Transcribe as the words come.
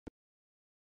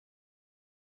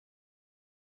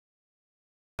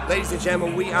Ladies and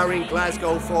gentlemen, we are in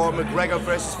Glasgow for McGregor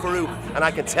versus Farooq, and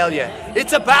I can tell you,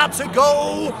 it's about to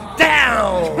go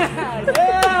down!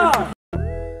 Yeah!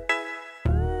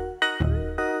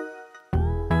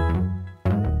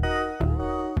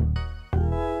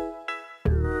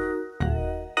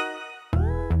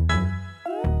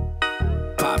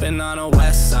 Popping on the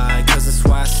west side, cause it's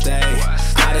where I stay.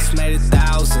 I just made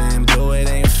 1,000, blew it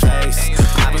in your face.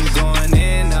 I've been going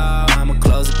in, I'ma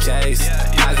close the case.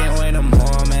 I can't wait no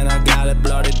more, man, I gotta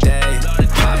blow today.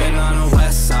 Popping on the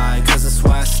west side, cause it's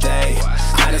where I stay.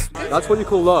 That's what you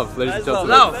call love, ladies and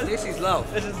gentlemen. Love, this is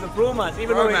love. This is the bromance,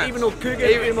 even though Cougar,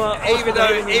 even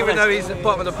though he's at the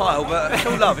bottom of the pile, but it's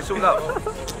all love, it's all love.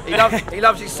 He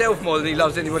loves himself more than he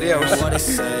loves anybody else. What they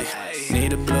say,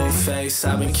 need a blue face,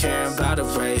 I've been caring about a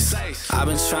race. I've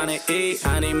been trying to eat,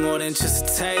 I need more than just a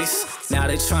taste. Now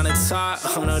they trying to talk,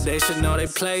 oh no, they should know their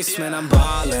place. Man, I'm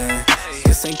ballin',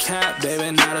 this ain't cap,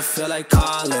 baby, now I feel like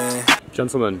calling.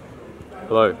 Gentlemen,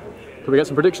 hello. Can we get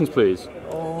some predictions, please?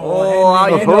 Oh,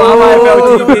 you know how I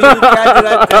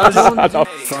felt.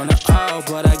 From the O,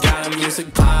 but I got the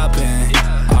music poppin'.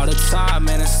 All the time,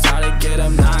 man, it started get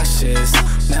obnoxious.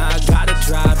 Now I gotta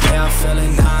drive down,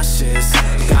 feeling nauseous.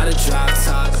 Gotta drive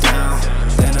top down,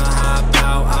 then I hop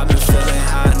out. I've been feeling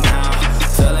hot now,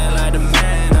 feeling like the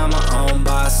man, I'm my own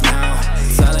boss now.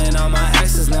 Telling all my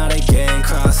exes, now they getting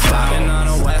crossed out. Popping on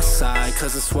the west side,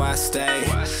 cause it's where I stay.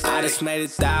 I just made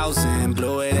 1,000,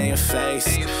 blew it in your face.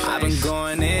 I've been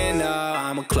going in,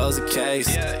 I'ma close the case.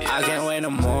 I can't wait no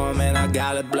more, man, I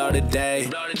gotta blow today.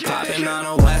 Popping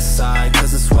on the west side,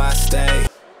 cause it's where I stay.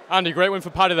 Andy, great win for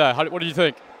Paddy there. What did you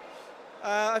think?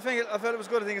 I felt it was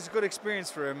good. I think it's a good experience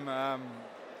for him.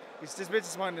 He's just a bit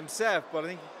disappointed himself, but I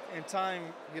think in time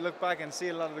he looked back and see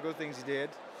a lot of the good things he did.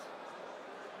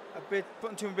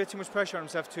 Putting a bit too much pressure on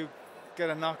himself to get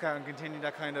a knockout and continue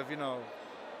that kind of, you know,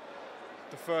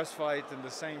 the first fight and the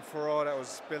same furore that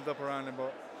was built up around him.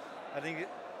 But I think it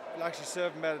actually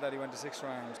served him better that he went to 6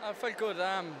 rounds. I felt good.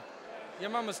 Your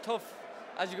man was tough.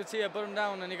 As you could see, I put him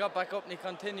down and he got back up and he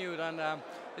continued, and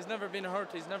he's never been hurt,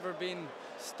 he's never been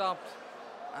stopped,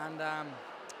 and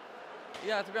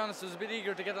yeah, to be honest, I was a bit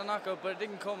eager to get a knockout, but it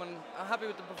didn't come, and I'm happy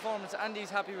with the performance. Andy's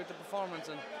happy with the performance,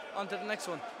 and on to the next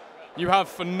one. You have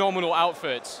phenomenal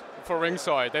outfits for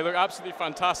ringside. They look absolutely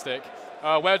fantastic.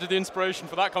 Where did the inspiration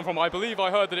for that come from? I believe I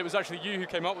heard that it was actually you who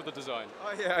came up with the design.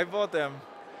 Oh yeah, I bought them.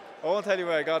 I won't tell you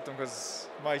where I got them because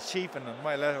my cheaping them,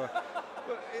 my leather.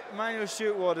 Manuel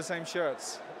Shoot wore the same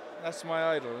shirts. That's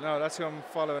my idol. No, that's who I'm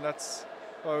following. That's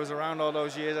who I was around all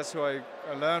those years. That's who I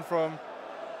learned from,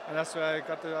 and that's where I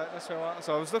got the. That's where I want.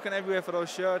 So I was looking everywhere for those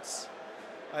shirts.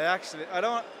 I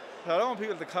don't want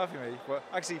people to copy me, but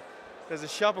actually, there's a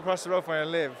shop across the road from where I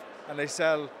live, and they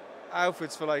sell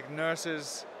outfits for like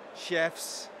nurses,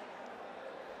 chefs.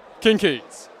 Kinky.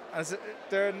 And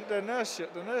they're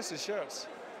nurses' shirts,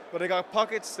 but they got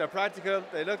pockets. They're practical.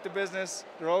 They look the business.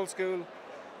 They're old school.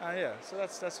 Yeah, so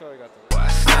that's where I got them.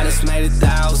 I just made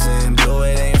 1,000, blew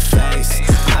it in your face.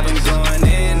 I've been going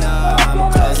in,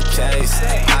 I'ma close the case.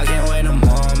 I can't wait no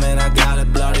more, man, I gotta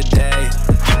blow today.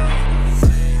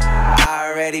 I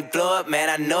already blew up, man,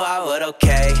 I know I would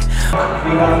okay.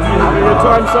 Having a good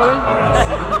time, Sonny?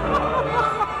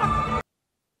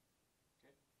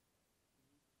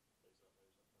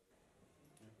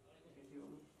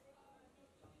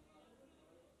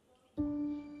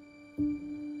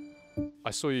 I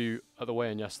saw you at the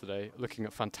weigh-in yesterday, looking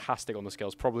at fantastic on the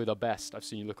scales, probably the best I've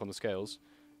seen you look on the scales.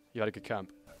 You had a good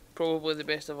camp. Probably the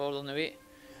best I've ever done the weight.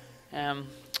 I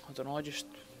don't know, I'm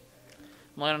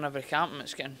learning every camp and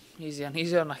it's getting easier and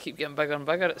easier and I keep getting bigger and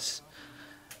bigger. It's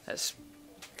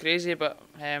crazy, but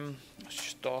it's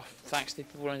just thanks to the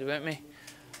people around about me.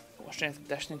 Got my strength and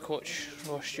conditioning coach,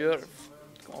 Ross Stewart,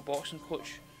 got my boxing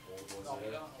coach.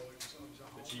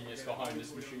 The genius behind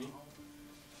this machine.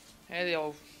 Yeah, they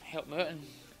all help me out and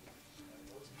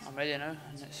I'm ready now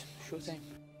and it's showtime.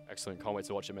 Excellent, can't wait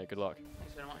to watch it, mate. Good luck.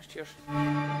 Thanks very much, cheers.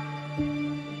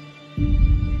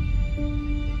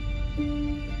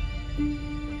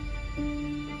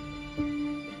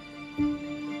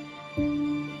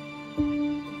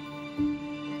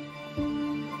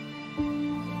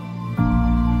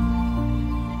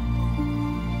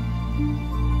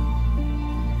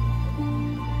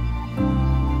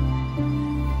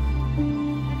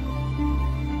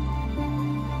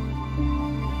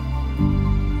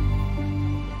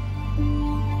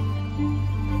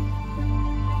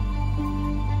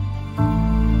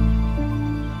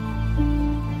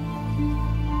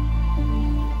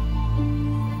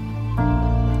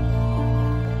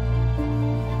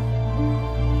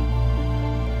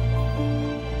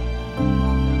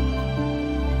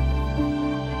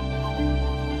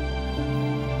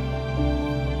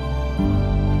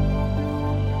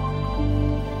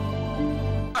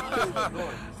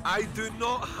 I do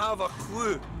not have a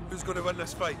clue who's going to win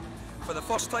this fight. For the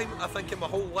first time, I think in my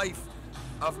whole life,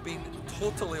 I've been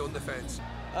totally on the fence.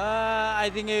 I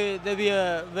think there'll be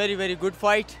a very, very good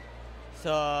fight.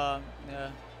 So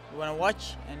you want to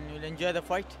watch and you'll enjoy the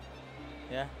fight.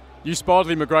 Yeah. You sparred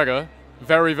Lee McGregor.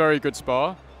 Very, very good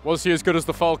spar. Was he as good as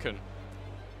the Falcon?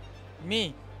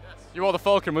 Me? Yes. You are the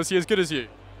Falcon. Was he as good as you?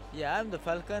 Yeah, I'm the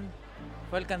Falcon.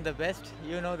 Falcon the best.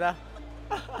 You know that.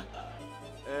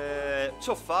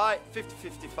 Tough fight,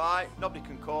 50-50 fight. Nobody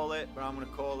can call it, but I'm going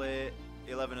to call it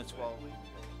 11 or 12. 11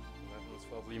 or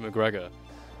 12 Lee McGregor.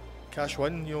 Cash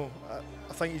win, you know,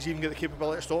 I think he's even got the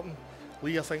capability of stopping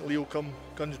Lee. I think Lee will come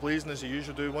guns blazing as he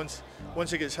usually do. Once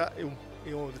he gets hit,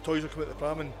 the toys will come out the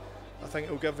pram, and I think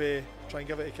he'll try and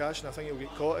give it to Cash, and I think he'll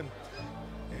get caught, and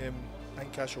I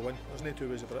think Cash will win. There's no two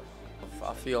ways about it.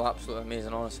 I feel absolutely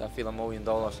amazing, honestly. I feel $1 million.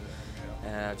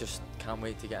 I just can't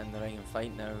wait to get in the ring and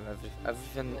fight now.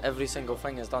 Every single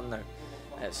thing is done now.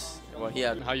 We're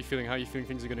here. How are you feeling? How are you feeling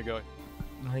things are going to go?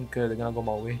 I think they're going to go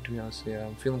my way, to be honest. Yeah,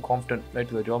 I'm feeling confident, right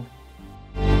to the job.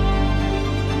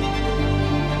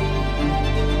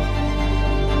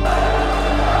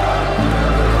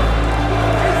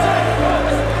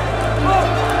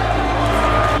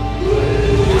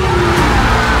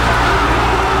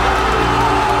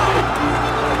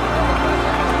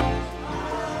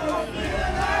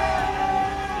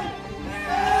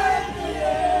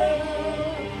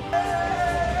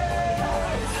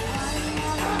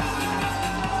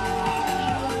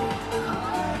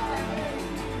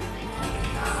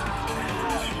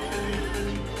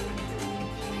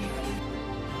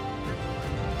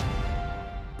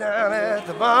 Down at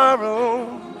the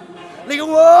barroom, liquor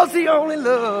was the only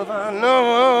love I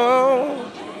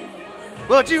know.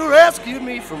 But you rescued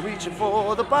me from reaching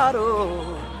for the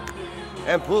bottle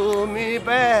and pulled me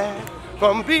back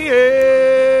from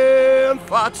being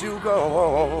far too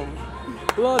gone.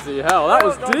 Bloody hell, that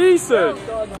was decent!